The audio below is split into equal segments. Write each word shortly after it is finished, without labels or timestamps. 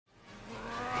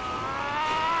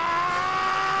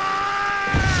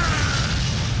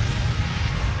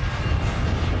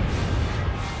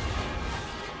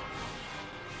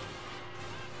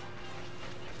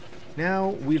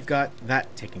we've got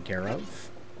that taken care of.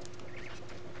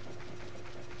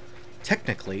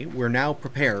 Technically, we're now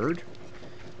prepared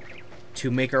to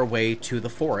make our way to the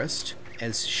forest,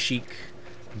 as Sheik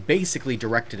basically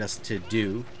directed us to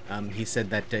do. He said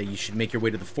that you should make your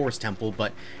way to the forest temple,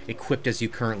 but equipped as you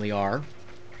currently are,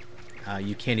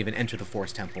 you can't even enter the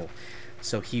forest temple.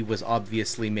 So he was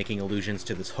obviously making allusions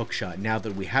to this hookshot. Now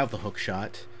that we have the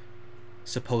hookshot,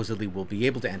 supposedly we'll be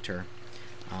able to enter.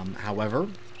 However,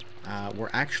 we're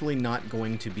actually not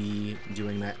going to be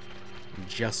doing that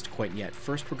just quite yet.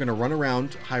 First, we're going to run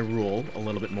around Hyrule a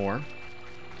little bit more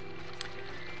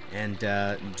and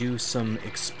do some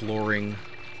exploring,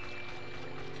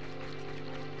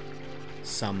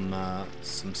 some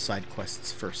side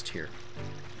quests first here.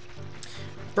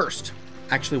 First,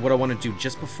 actually, what I want to do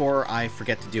just before I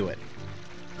forget to do it,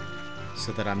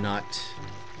 so that I'm not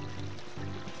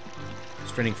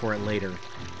straining for it later,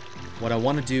 what I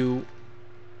want to do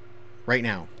right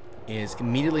now is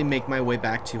immediately make my way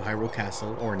back to Hyrule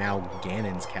Castle, or now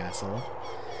Ganon's Castle,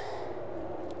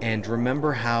 and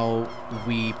remember how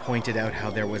we pointed out how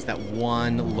there was that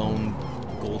one lone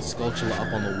gold Skulltula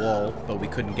up on the wall, but we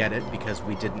couldn't get it because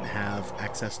we didn't have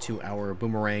access to our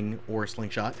boomerang or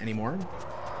slingshot anymore.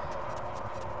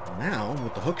 Now,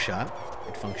 with the hookshot,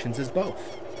 it functions as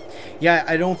both. Yeah,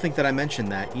 I don't think that I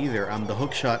mentioned that either. The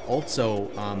hookshot also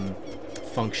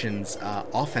functions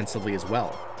offensively as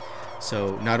well.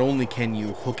 So not only can you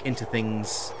hook into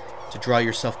things to draw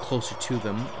yourself closer to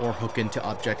them, or hook into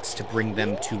objects to bring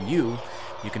them to you,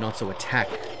 you can also attack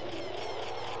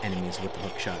enemies with the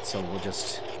hookshot. So we'll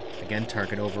just, again,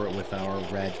 target over it with our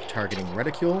red targeting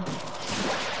reticule.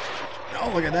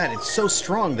 Oh, look at that. It's so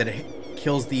strong that it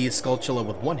kills the Skulltula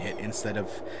with one hit instead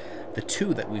of the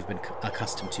two that we've been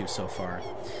accustomed to so far.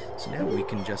 So now we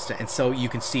can just... and so you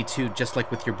can see, too, just like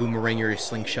with your boomerang or your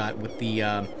slingshot, with the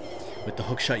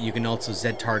hookshot, you can also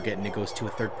Z-target, and it goes to a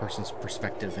third-person's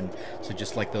perspective. And so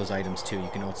just like those items, too, you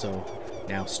can also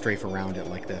now strafe around it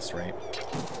like this, right?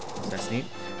 So that's neat.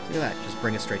 Look at that. Just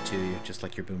bring it straight to you, just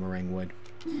like your boomerang would.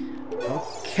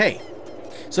 Okay.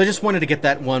 So I just wanted to get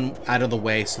that one out of the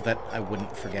way so that I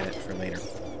wouldn't forget it for later.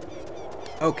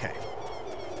 Okay.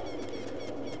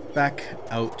 Back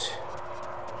out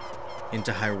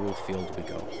into Hyrule Field we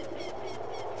go.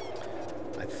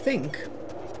 I think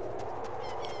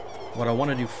what I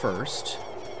want to do first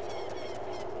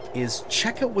is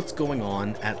check out what's going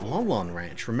on at Lon Lon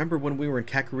Ranch. Remember when we were in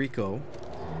Kakariko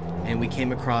and we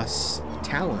came across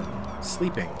Talon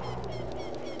sleeping,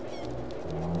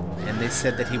 and they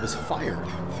said that he was fired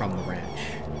from the ranch.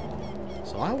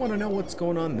 So I want to know what's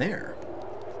going on there.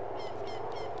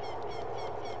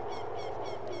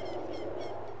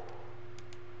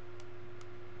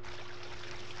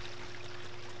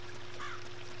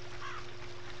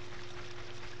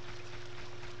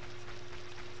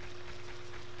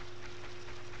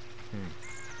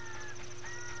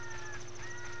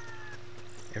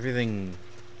 Everything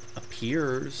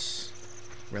appears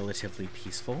relatively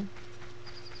peaceful.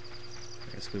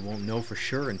 I guess we won't know for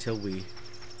sure until we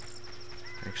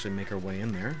actually make our way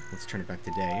in there. Let's turn it back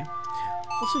to day.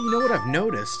 Also, you know what I've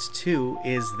noticed, too,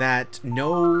 is that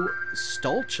no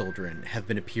stall children have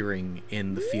been appearing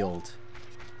in the field.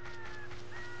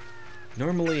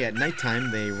 Normally, at nighttime,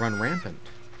 they run rampant.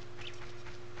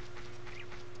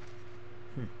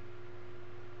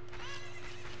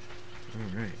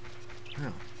 Alright.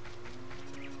 Wow.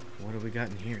 What have we got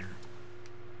in here?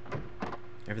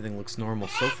 Everything looks normal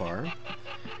so far.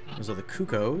 Those are the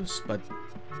Cuckoos, but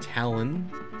Talon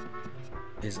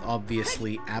is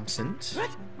obviously absent.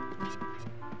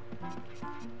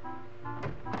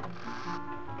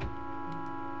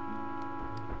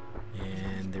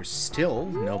 And there's still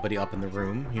nobody up in the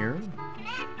room here.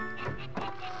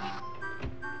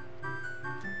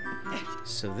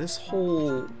 So this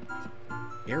whole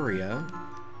area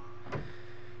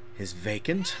is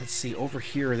vacant. Let's see, over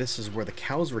here, this is where the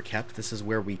cows were kept. This is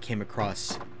where we came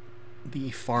across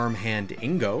the farmhand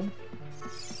Ingo.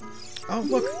 Oh,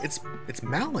 look, it's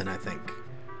Malin, I think.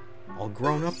 All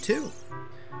grown up, too.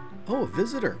 Oh, a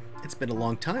visitor. It's been a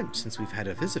long time since we've had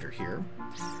a visitor here.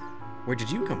 Where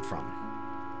did you come from?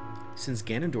 Since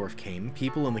Ganondorf came,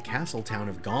 people in the castle town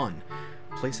have gone.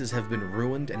 Places have been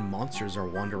ruined and monsters are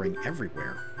wandering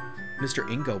everywhere. Mr.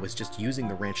 Ingo was just using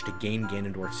the ranch to gain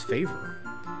Ganondorf's favor.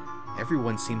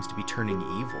 Everyone seems to be turning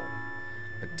evil.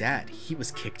 But Dad, he was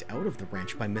kicked out of the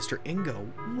ranch by Mr. Ingo.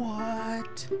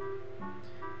 What?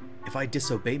 If I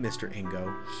disobey Mr.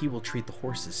 Ingo, he will treat the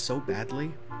horses so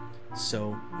badly.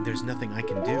 So, there's nothing I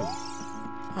can do.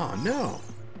 Oh, no.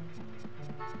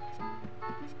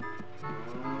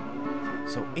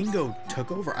 So Ingo took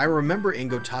over. I remember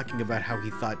Ingo talking about how he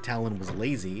thought Talon was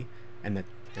lazy, and that,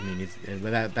 I mean,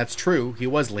 that's true. He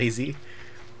was lazy,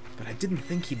 but I didn't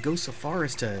think he'd go so far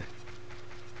as to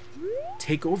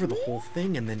take over the whole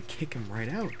thing and then kick him right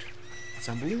out. It's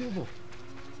unbelievable.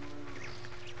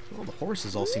 Well, the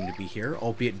horses all seem to be here,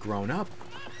 albeit grown up.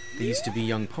 They used to be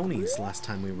young ponies last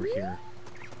time we were here.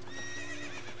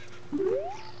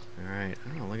 Alright,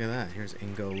 oh, look at that. Here's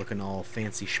Ingo looking all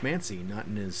fancy schmancy, not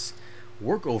in his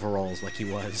work overalls like he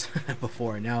was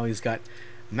before. Now he's got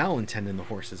malintending the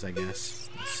horses, I guess.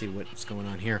 Let's see what's going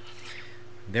on here.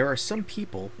 There are some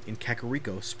people in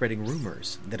Kakariko spreading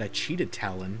rumors that I cheated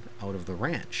Talon out of the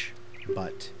ranch.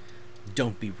 But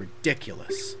don't be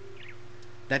ridiculous.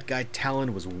 That guy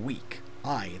Talon was weak.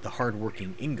 I, the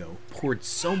hard-working Ingo, poured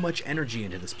so much energy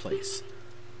into this place.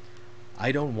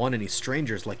 I don't want any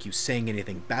strangers like you saying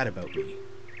anything bad about me.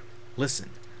 Listen,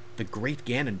 the great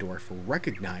Ganondorf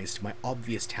recognized my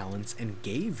obvious talents and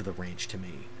gave the ranch to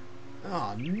me.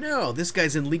 Oh no, this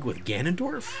guy's in league with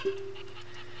Ganondorf?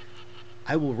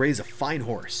 I will raise a fine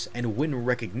horse and win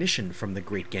recognition from the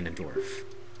great Ganondorf.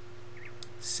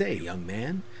 Say, young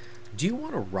man, do you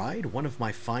want to ride one of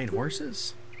my fine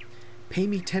horses? Pay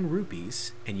me 10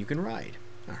 rupees and you can ride.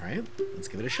 Alright, let's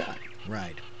give it a shot.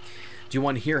 Ride. Do you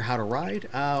want to hear how to ride?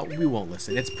 We won't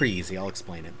listen. It's pretty easy. I'll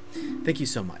explain it. Thank you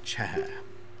so much. Haha.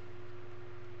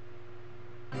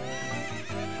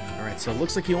 Alright, so it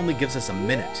looks like he only gives us a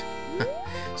minute.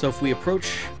 So if we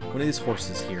approach one of these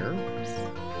horses here...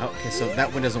 Okay, so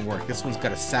that one doesn't work. This one's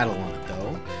got a saddle on it,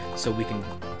 though. So we can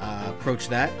approach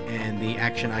that, and the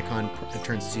action icon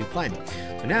turns to climb.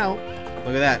 So now,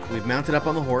 look at that. We've mounted up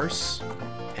on the horse,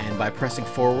 and by pressing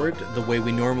forward the way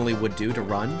we normally would do to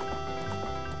run,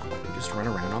 we just run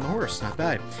around on the horse. Not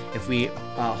bad. If we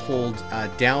hold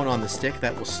down on the stick,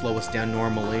 that will slow us down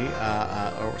normally,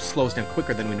 or slow us down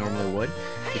quicker than we normally would,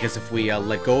 because if we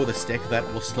let go of the stick, that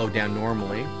will slow down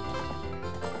normally.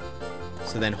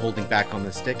 So then holding back on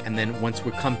the stick, and then once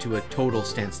we come to a total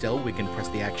standstill, we can press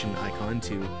the action icon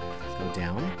to go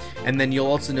down. And then you'll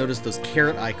also notice those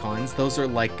carrot icons. Those are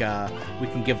like, we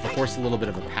can give the horse a little bit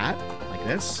of a pat, like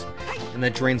this, and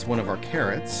that drains one of our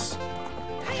carrots.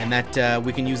 And that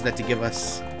we can use that to give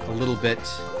us a little bit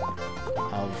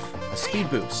of a speed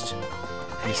boost.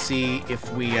 You see,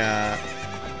 if we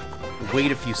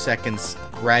wait a few seconds,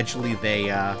 gradually they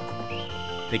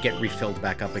get refilled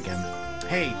back up again.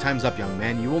 Hey, time's up, young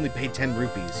man. You only paid 10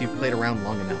 rupees. You've played around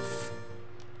long enough.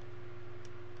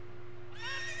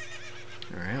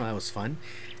 Alright, well, that was fun.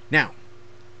 Now,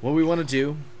 what we want to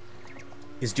do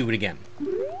is do it again.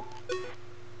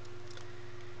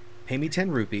 Pay me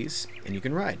 10 rupees, and you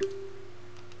can ride.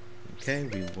 Okay,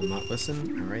 we will not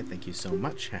listen. Alright, thank you so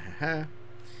much. Ha ha ha.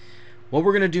 What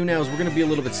we're going to do now is we're going to be a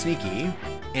little bit sneaky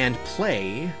and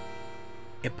play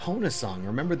Epona song.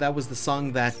 Remember, that was the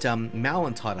song that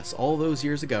Malin taught us all those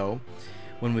years ago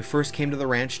when we first came to the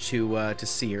ranch to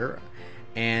see her,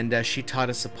 and she taught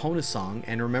us Epona song.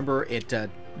 And remember, it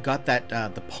got that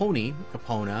the pony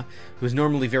Epona, who's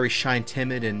normally very shy and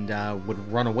timid and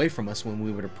would run away from us when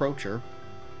we would approach her.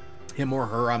 Him or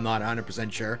her, I'm not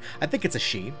 100% sure. I think it's a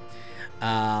she.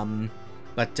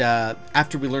 But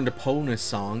after we learned Epona's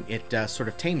song, it sort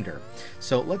of tamed her.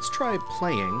 So let's try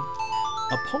playing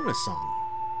Epona's song.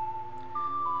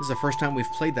 This is the first time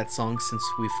we've played that song since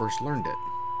we first learned it.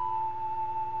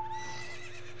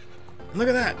 And look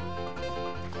at that!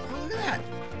 Oh, look at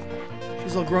that!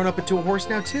 She's all grown up into a horse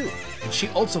now, too. And she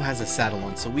also has a saddle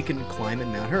on, so we can climb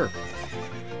and mount her.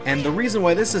 And the reason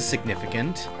why this is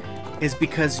significant is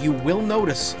because you will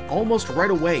notice almost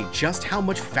right away just how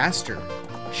much faster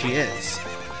she is.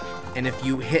 And if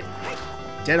you hit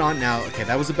dead on now, okay,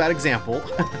 that was a bad example.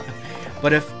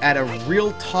 But if at a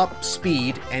real top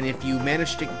speed, and if you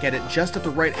manage to get it just at the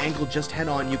right angle, just head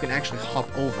on, you can actually hop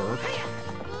over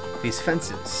these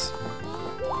fences.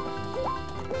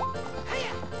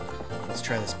 Let's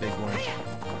try this big one.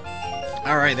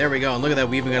 Alright, there we go. And look at that,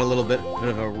 we even got a little bit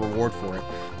of a reward for it.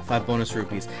 5 bonus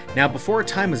rupees. Now, before our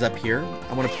time is up here,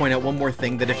 I want to point out one more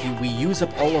thing, that if we use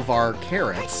up all of our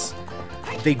carrots,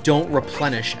 they don't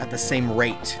replenish at the same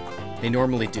rate they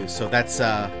normally do. So that's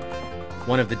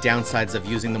one of the downsides of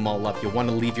using them all up. You'll want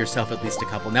to leave yourself at least a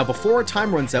couple. Now, before our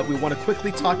time runs out, we want to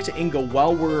quickly talk to Ingo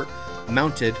while we're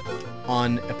mounted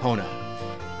on Epona.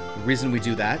 The reason we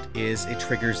do that is it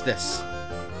triggers this.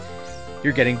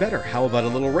 You're getting better. How about a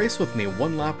little race with me?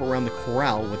 1 lap around the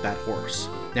corral with that horse.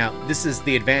 Now, this is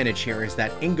the advantage here, is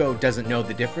that Ingo doesn't know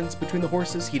the difference between the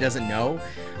horses. He doesn't know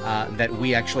that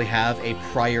we actually have a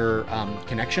prior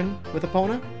connection with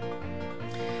Epona.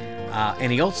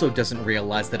 And he also doesn't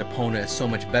realize that Epona is so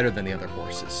much better than the other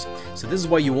horses. So this is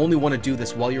why you only want to do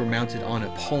this while you're mounted on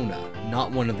Epona,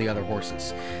 not one of the other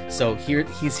horses. So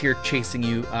he's here chasing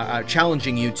you,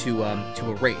 challenging you to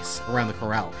a race around the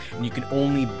corral, and you can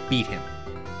only beat him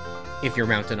if you're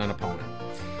mounted on Epona.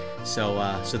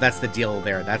 So that's the deal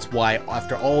there. That's why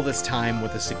after all this time,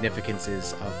 what the significance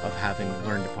is of having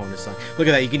learned Epona song. Look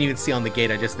at that! You can even see on the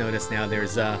gate. I just noticed now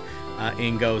there's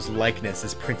Ingo's likeness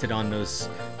is printed on those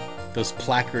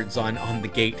placards on the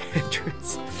gate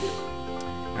entrance.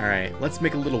 Alright, let's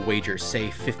make a little wager, say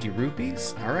 50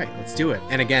 rupees. Alright, let's do it.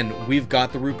 And again, we've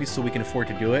got the rupees so we can afford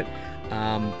to do it,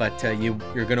 but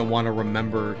you're going to want to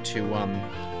remember to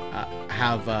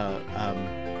have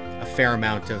a fair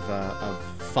amount of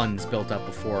funds built up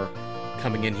before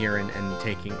coming in here and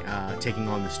taking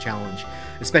on this challenge,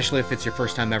 especially if it's your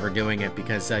first time ever doing it,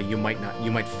 because you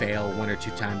might fail 1 or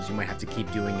 2 times. You might have to keep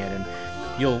doing it, and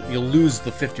you'll lose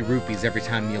the 50 rupees every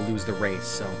time you lose the race.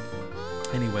 So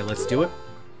anyway, let's do it.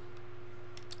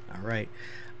 All right.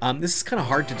 This is kind of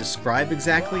hard to describe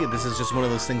exactly. This is just one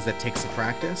of those things that takes some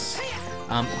practice.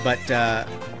 But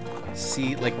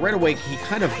see, like right away, he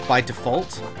kind of by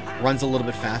default runs a little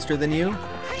bit faster than you,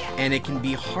 and it can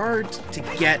be hard to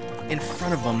get in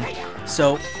front of him.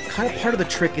 So kind of part of the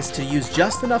trick is to use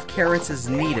just enough carrots as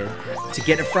needed to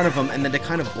get in front of him, and then to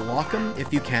kind of block him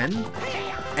if you can.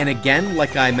 And again,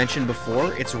 like I mentioned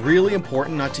before, it's really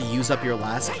important not to use up your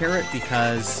last carrot,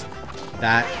 because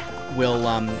that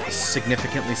will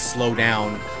significantly slow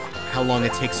down how long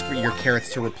it takes for your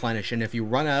carrots to replenish. And if you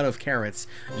run out of carrots,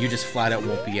 you just flat out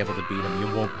won't be able to beat him.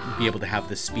 You won't be able to have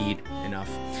the speed enough.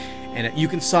 And you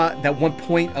can saw that one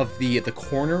point of the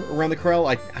corner around the corral,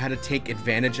 I had to take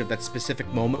advantage of that specific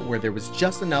moment where there was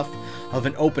just enough of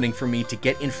an opening for me to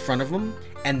get in front of him,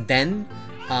 and then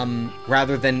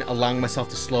rather than allowing myself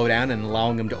to slow down and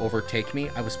allowing him to overtake me,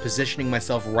 I was positioning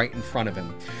myself right in front of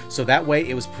him. So that way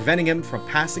it was preventing him from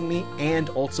passing me, and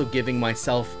also giving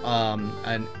myself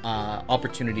an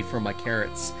opportunity for my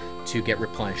carrots to get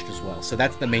replenished as well. So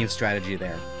that's the main strategy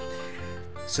there.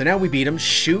 So now we beat him.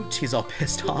 Shoot, he's all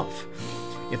pissed off.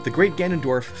 If the great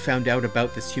Ganondorf found out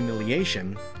about this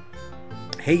humiliation...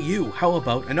 Hey you, how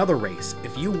about another race?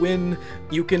 If you win,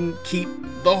 you can keep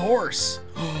the horse.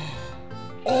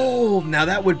 Oh, now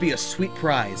that would be a sweet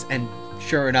prize. And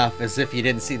sure enough, as if you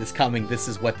didn't see this coming, this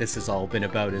is what this has all been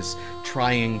about, is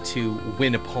trying to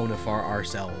win Epona for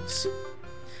ourselves.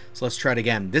 So let's try it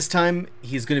again. This time,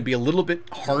 he's going to be a little bit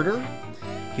harder.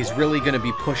 He's really going to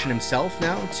be pushing himself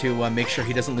now to make sure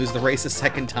he doesn't lose the race a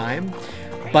second time.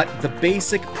 But the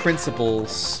basic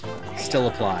principles still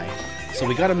apply. So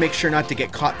we got to make sure not to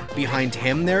get caught behind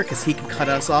him there, because he can cut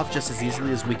us off just as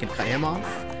easily as we can cut him off.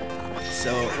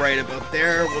 So right about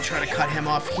there, we'll try to cut him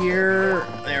off here.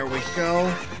 There we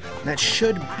go. That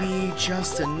should be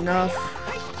just enough.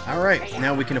 All right,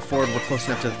 now we can afford, we're close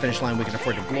enough to the finish line, we can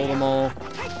afford to blow them all.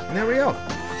 And there we go.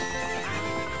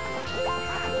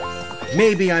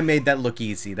 Maybe I made that look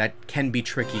easy. That can be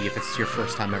tricky if it's your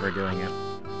first time ever doing it.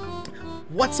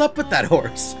 What's up with that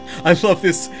horse? I love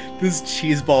this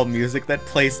cheeseball music that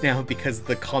plays now because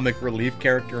the comic relief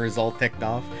character is all ticked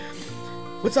off.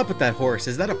 What's up with that horse?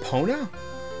 Is that Epona?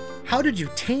 How did you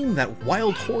tame that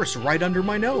wild horse right under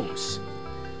my nose?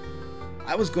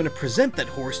 I was going to present that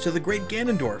horse to the great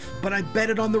Ganondorf, but I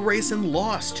betted on the race and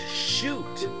lost.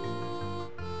 Shoot!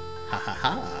 Ha ha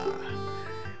ha.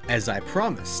 As I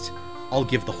promised, I'll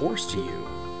give the horse to you.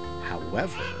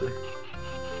 However,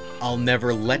 I'll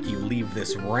never let you leave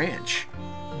this ranch.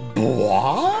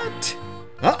 What?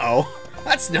 Uh-oh.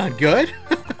 That's not good.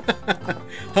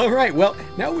 Alright, well,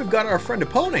 now we've got our friend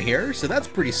Epona here, so that's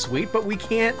pretty sweet, but we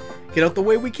can't get out the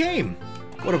way we came.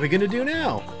 What are we going to do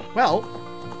now? Well,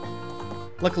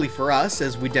 luckily for us,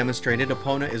 as we demonstrated,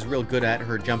 Epona is real good at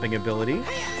her jumping ability,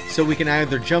 so we can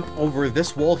either jump over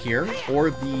this wall here,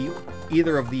 or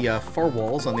either of the far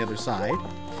walls on the other side.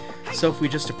 So if we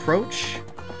just approach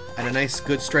at a nice,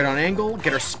 good straight-on angle,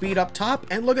 get our speed up top,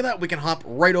 and look at that, we can hop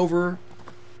right over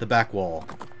the back wall.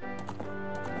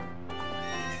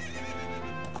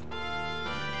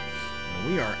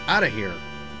 We are out of here.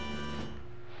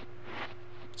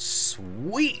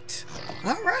 Sweet.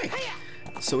 All right.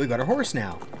 So we've got our horse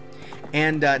now.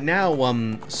 And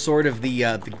now, sort of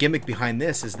the gimmick behind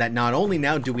this is that not only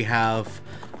now do we have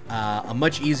a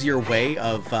much easier way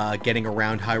of getting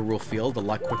around Hyrule Field a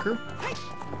lot quicker.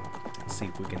 Let's see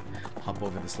if we can hop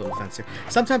over this little fence here.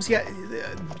 Sometimes, yeah,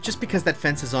 just because that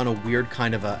fence is on a weird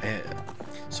kind of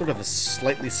sort of a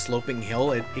slightly sloping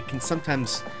hill, it can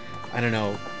sometimes, I don't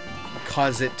know,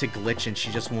 cause it to glitch and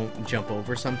she just won't jump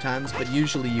over sometimes, but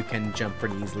usually you can jump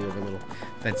pretty easily over little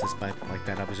fences like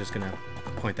that. I was just gonna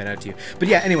point that out to you. But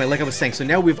yeah, anyway, like I was saying, so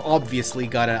now we've obviously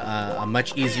got a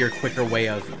much easier, quicker way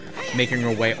of making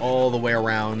our way all the way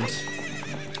around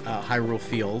Hyrule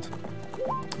Field.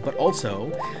 But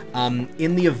also,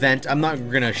 in the event, I'm not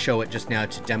going to show it just now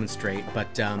to demonstrate,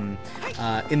 but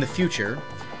in the future,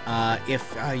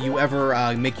 if you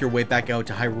ever make your way back out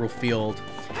to Hyrule Field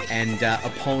and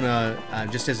Epona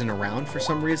just isn't around for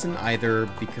some reason, either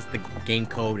because the game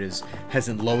code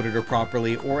hasn't loaded her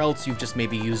properly, or else you've just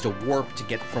maybe used a warp to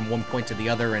get from one point to the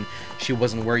other and she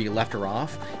wasn't where you left her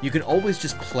off, you can always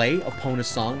just play Epona's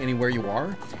song anywhere you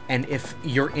are, and if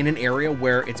you're in an area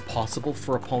where it's possible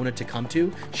for Epona to come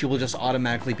to, she will just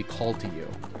automatically be called to you.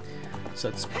 So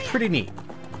it's pretty neat.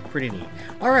 Pretty neat.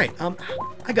 Alright,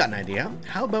 I got an idea.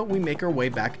 How about we make our way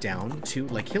back down to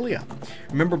Lake Hylia?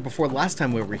 Remember, before last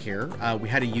time we were here, we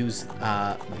had to use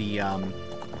the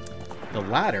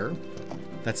ladder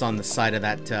that's on the side of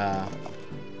that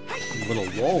little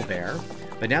wall there.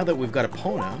 But now that we've got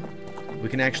Epona, we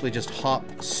can actually just hop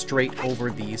straight over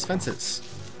these fences.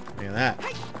 Look at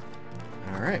that.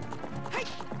 Alright.